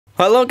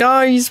Hello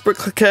guys,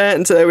 Bricklick here,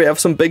 and today we have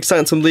some big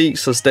Sanctum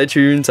leaks, so stay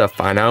tuned to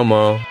find out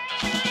more.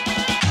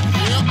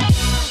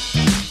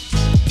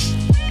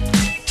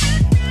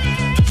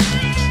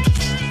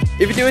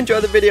 If you do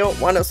enjoy the video,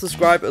 why not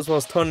subscribe as well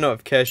as turn on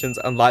notifications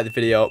and like the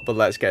video, but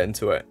let's get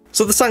into it.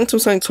 So the Sanctum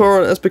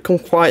Sanctorum has become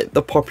quite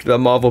the popular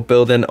Marvel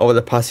building over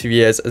the past few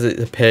years as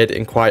it's appeared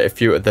in quite a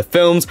few of the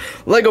films.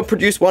 LEGO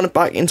produced one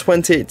back in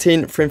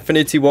 2018 for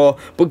Infinity War,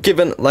 but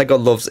given LEGO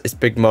loves its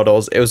big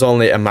models, it was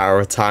only a matter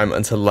of time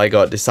until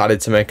LEGO decided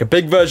to make a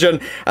big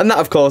version, and that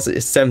of course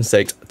is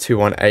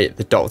 76218,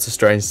 the Doctor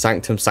Strange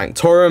Sanctum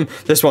Sanctorum,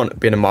 this one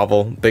being a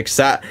Marvel big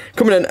set,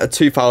 coming in at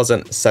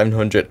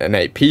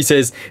 2,708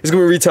 pieces. It's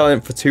going to be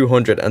retailing for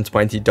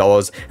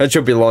 $220 and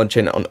should be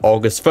launching on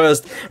August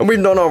 1st, and we've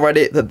known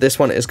already that this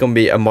one is going to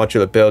be a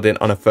modular building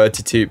on a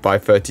 32 by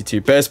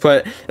 32 base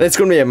plate, and it's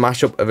going to be a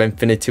mashup of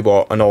Infinity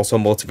War and also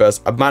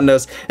Multiverse of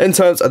Madness in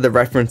terms of the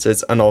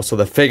references and also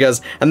the figures,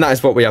 and that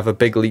is what we have a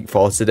big leak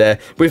for today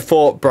with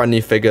 4 brand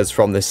new figures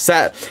from this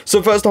set.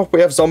 So first off,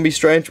 we have Zombie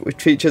Strange,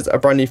 which features a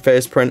brand new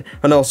face print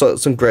and also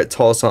some great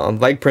torso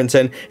and leg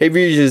printing. It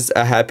reuses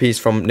a hairpiece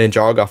from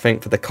Ninjago, I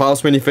think, for the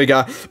Klaus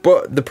minifigure,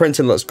 but the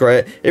printing looks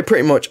great. It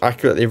pretty much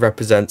accurately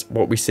represents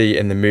what we see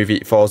in the movie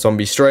for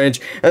Zombie Strange.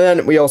 And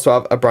then we also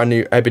have a brand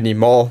new Ebony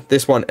Maw,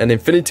 this one an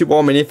Infinity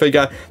War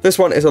minifigure. This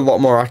one is a lot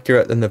more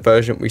accurate than the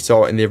version we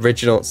saw in the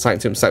original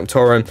Sanctum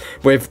Sanctorum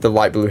with the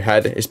light blue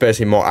head. It's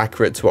basically more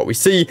accurate to what we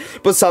see,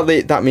 but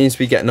sadly that means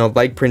we get no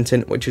leg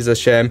printing, which is a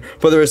shame,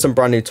 but there is some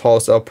brand new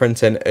torso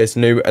printing is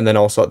new, and then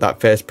also that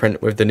face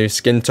print with the new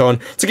skin tone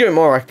to give it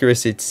more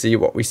accuracy to see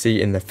what we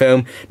see in the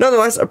film.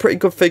 Nonetheless, a pretty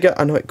good figure.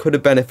 I know it could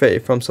have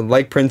benefited from some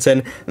leg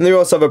printing. And they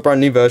also have a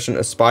brand new version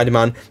of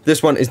Spider-Man.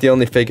 This one is the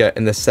only figure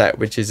in the set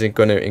which isn't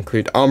going to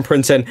include arm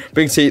printing,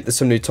 but you can see there's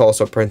some new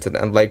torso printing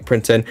and leg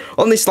printing.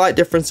 Only slight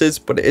differences,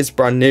 but it is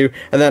brand new.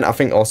 And then I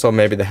think also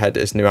maybe the head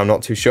is new, I'm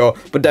not too sure,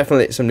 but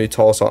definitely some new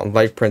torso and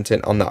leg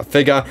printing on that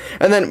figure.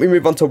 And then we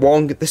move on to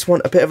Wong. This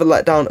one a bit of a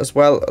letdown as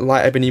well,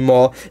 like Ebony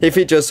Maw. It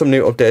features some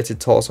new updated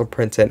torso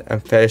printing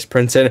and face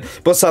printing,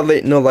 but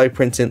sadly no leg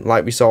printing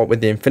like we saw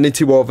with the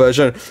Infinity War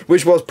version,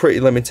 which was pretty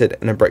limited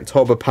in a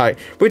Bricktober pack,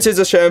 which is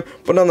a shame.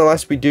 But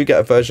nonetheless, we do get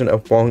a version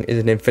of Wong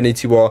in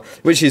Infinity War,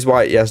 which is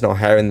why he has no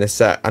hair in this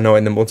set. I know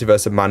in the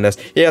Multiverse of Madness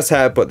he has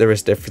hair, but there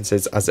is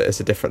differences as it is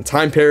a different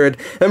time period.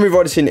 Then we've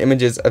already seen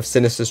images of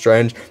Sinister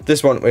Strange,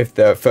 this one with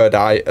the third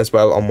eye as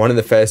well on one of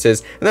the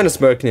faces, and then a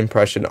smirking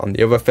impression on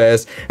the other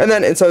face. And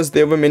then in terms of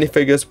the other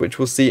minifigures which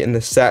we'll see in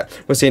the set,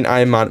 we're seeing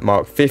Iron Man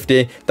Mark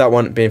 50, that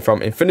one being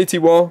from Infinity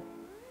War.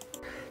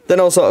 Then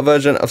also a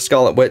version of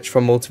Scarlet Witch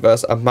from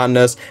Multiverse of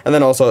Madness, and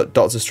then also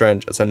Doctor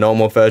Strange as a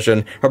normal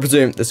version. I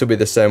presume this will be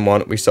the same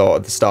one we saw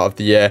at the start of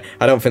the year.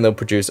 I don't think they'll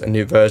produce a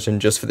new version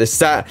just for this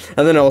set.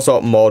 And then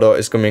also Mordor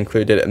is going to be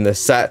included in this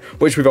set,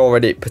 which we've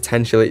already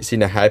potentially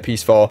seen a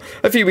hairpiece for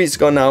a few weeks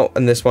ago now,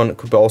 and this one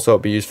could also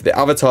be used for the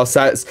Avatar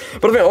sets.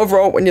 But I think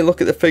overall, when you look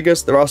at the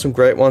figures, there are some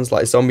great ones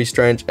like Zombie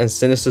Strange and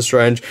Sinister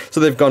Strange, so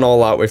they've gone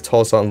all out with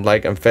torso and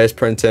leg and face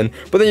printing.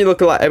 But then you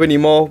look at like Ebony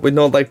Maw with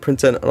no leg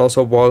printing, and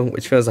also Wong,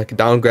 which feels like a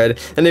downgrade.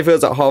 And it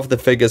feels like half of the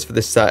figures for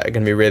this set are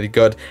going to be really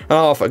good and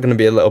half are going to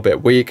be a little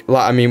bit weak.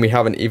 Like, I mean, we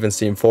haven't even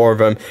seen 4 of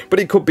them,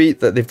 but it could be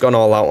that they've gone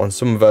all out on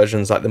some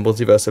versions like the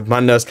Multiverse of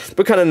Madness,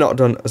 but kind of not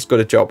done as good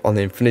a job on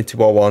the Infinity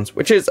War ones,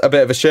 which is a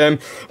bit of a shame.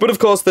 But of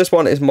course, this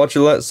one is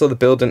modular, so the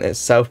building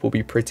itself will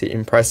be pretty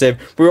impressive.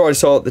 We already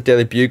saw the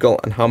Daily Bugle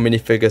and how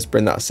minifigures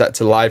bring that set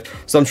to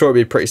life, so I'm sure it'll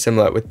be pretty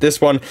similar with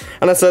this one.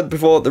 And I said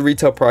before, the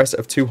retail price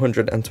of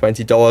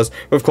 $220,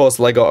 but of course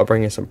LEGO are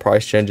bringing some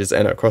price changes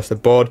in across the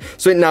board,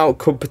 so it now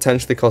could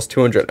potentially cost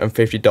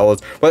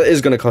 $250. Well, it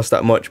is going to cost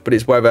that much, but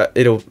it's whether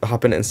it'll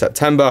happen in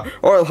September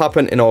or it'll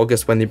happen in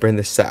August when they bring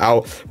this set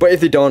out. But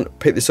if they don't,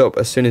 pick this up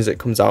as soon as it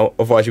comes out,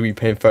 otherwise you'll be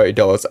paying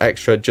 $30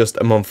 extra just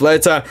a month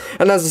later.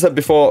 And as I said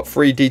before,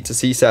 3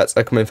 D2C sets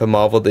are coming for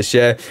Marvel this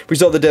year. We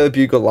saw the Daily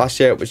Bugle last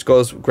year, which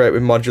goes great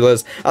with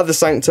modulars. At the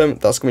Sanctum,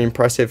 that's going to be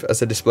impressive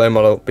as a display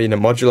model being a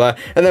modular,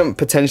 and then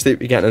potentially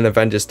we get an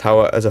Avengers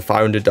Tower as a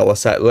 $500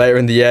 set later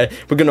in the year.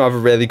 We're going to have a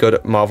really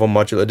good Marvel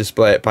modular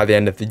display by the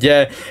end of the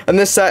year.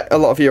 And this set, a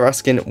lot of you are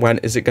asking when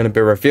is it going to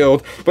be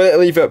revealed. Well,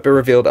 it'll either be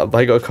revealed at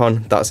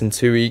LegoCon, that's in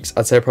 2 weeks.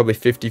 I'd say probably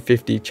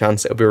 50-50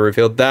 chance it'll be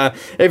revealed there.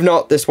 If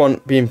not, this one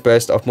being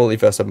based off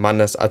Multiverse of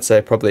Madness, I'd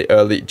say probably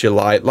early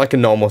July, like a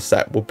normal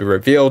set will be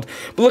revealed.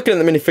 But looking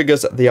at the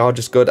minifigures, they are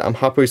just good. I'm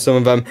happy with some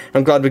of them.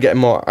 I'm glad we're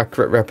getting more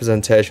accurate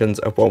representations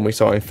of what we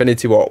saw in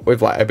Infinity War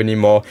with like Ebony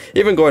Maw,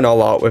 even going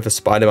all out with a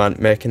Spider-Man,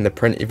 making the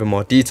print even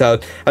more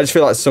detailed. I just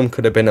feel like some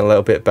could have been a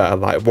little bit better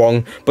like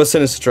Wong, but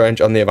Sinister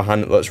Strange on the other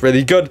hand looks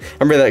really good.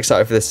 I'm really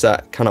excited for this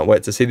set. Cannot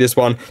wait to see this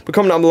one. But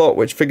comment down below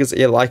which figures are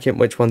you liking,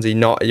 which ones are you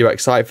not. Are you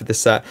excited for this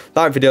set?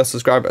 Like video,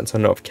 subscribe and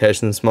turn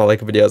notifications, more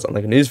LEGO videos and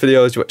LEGO news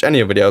videos. You watch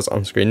any of the videos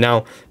on screen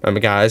now. Remember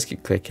guys,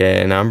 keep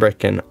clicking and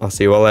bricking. I'll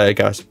see you all later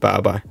guys.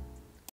 Bye bye.